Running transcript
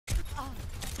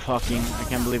fucking, I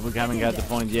can't believe we haven't got the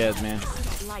point yet, man.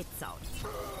 Lights out.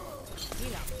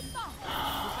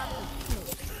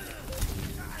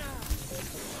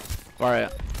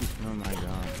 Alright. Oh my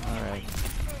god. Alright.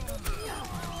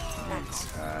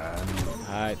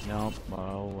 Alright, nope.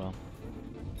 Oh well.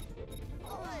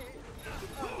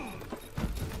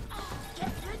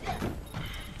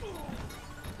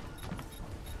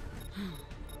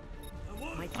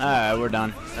 Alright, we're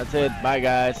done. That's it. Bye,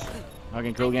 guys.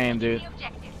 Fucking cool game, dude.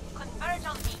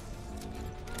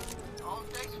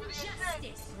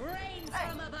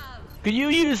 Could you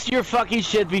use your fucking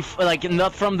shit like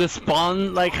not from the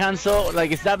spawn, like Hanzo?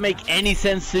 Like, does that make any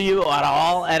sense to you at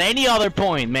all? At any other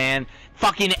point, man?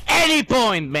 Fucking any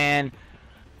point, man!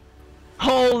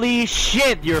 Holy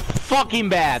shit, you're fucking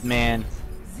bad, man!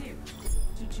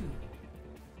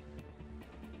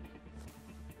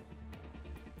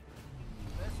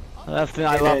 That's the thing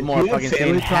I love more, fucking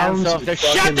seeing Hanzo.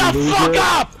 Shut the fuck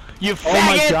up! You faggot! Oh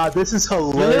my god, this is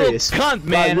hilarious. You little cunt,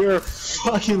 man! God, you're a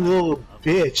fucking little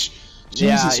bitch.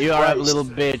 Yeah, Jesus you are a Christ. little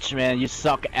bitch, man. You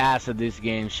suck ass at this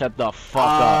game. Shut the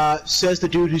fuck up. Says the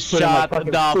dude who's put in Shut like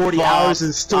the fucking 40 fuck hours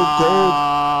and still gold.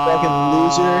 Fucking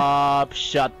loser.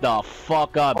 Shut the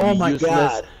fuck up, Oh you my useless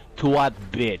god. twat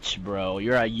bitch, bro.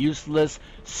 You're a useless,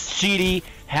 shitty,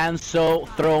 Hanzo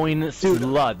throwing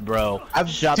slut, bro. I've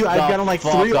Shut the gotten like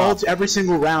 3 fuck up. ults every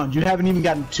single round. You haven't even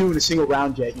gotten 2 in a single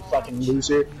round yet, you fucking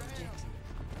loser.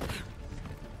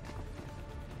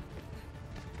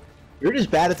 You're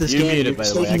just bad at this game. You're muted, by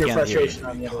the way. taking I your can't hear you. frustration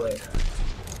on the other way.